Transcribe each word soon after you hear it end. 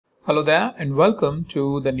Hello there and welcome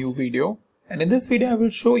to the new video, and in this video I will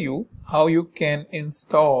show you how you can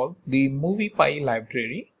install the moviepy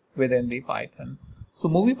library within the Python. So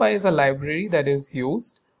moviepy is a library that is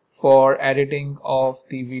used for editing of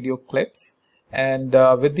the video clips, and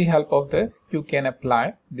with the help of this you can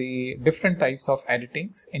apply the different types of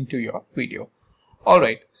editings into your video.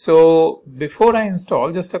 Alright, so before I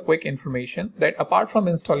install, just a quick information that apart from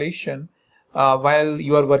installation, while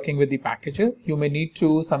you are working with the packages, you may need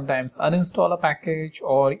to sometimes uninstall a package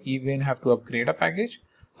or even have to upgrade a package.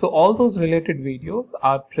 So all those related videos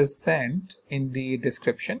are present in the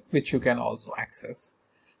description, which you can also access.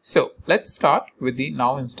 So let's start with the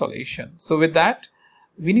now installation. So with that,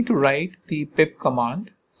 we need to write the pip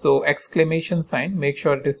command. So exclamation sign, make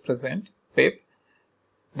sure it is present, pip,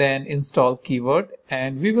 then install keyword,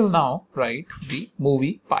 and we will now write the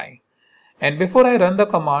moviepy. And before I run the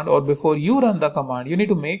command, or before you run the command, you need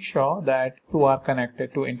to make sure that you are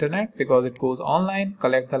connected to internet, because it goes online,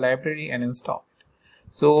 collect the library and install it.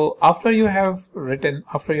 So after you have written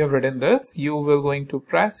this, you will going to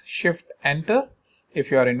press shift enter if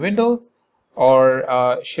you are in Windows, or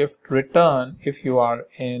shift return if you are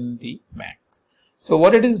in the Mac. So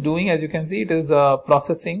what it is doing, as you can see, it is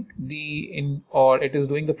processing it is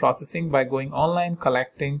doing the processing by going online,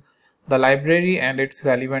 collecting the library and its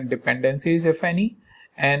relevant dependencies, if any,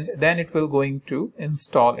 and then it will going to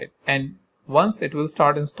install it. And once it will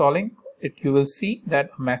start installing it, you will see that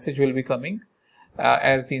a message will be coming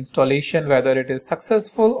as the installation, whether it is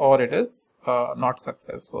successful or it is not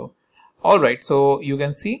successful. Alright, so you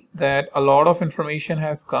can see that a lot of information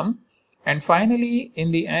has come, and finally in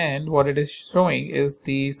the end what it is showing is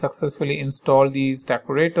the successfully installed these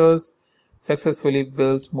decorators, successfully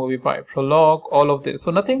built moviepy prologue, all of this. So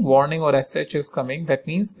nothing warning or sh is coming. That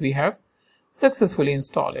means we have successfully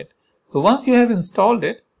installed it. So once you have installed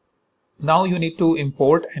it, now you need to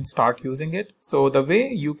import and start using it. So the way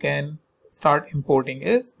you can start importing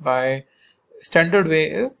is by standard way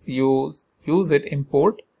is you use it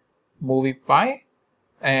import moviepy,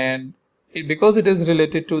 and because it is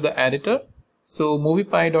related to the editor, so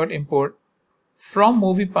moviepy.import from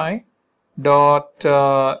moviepy.editor.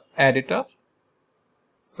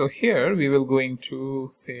 So here we will going to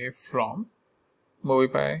say from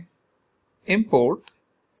moviepy import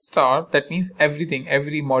start, that means everything,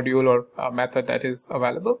 every module or method that is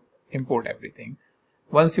available, import everything.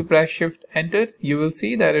 Once you press shift enter, you will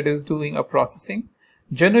see that it is doing a processing.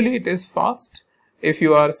 Generally it is fast if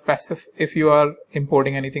you are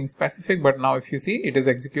importing anything specific, but now if you see, it is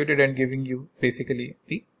executed and giving you basically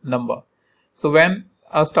the number. So when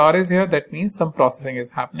a star is here, that means some processing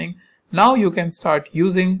is happening. Now you can start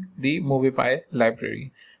using the moviepy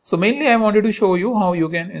library. So mainly I wanted to show you how you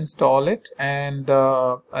can install it and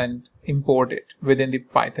import it within the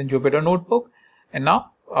Python Jupyter notebook. And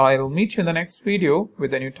now I'll meet you in the next video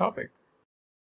with a new topic.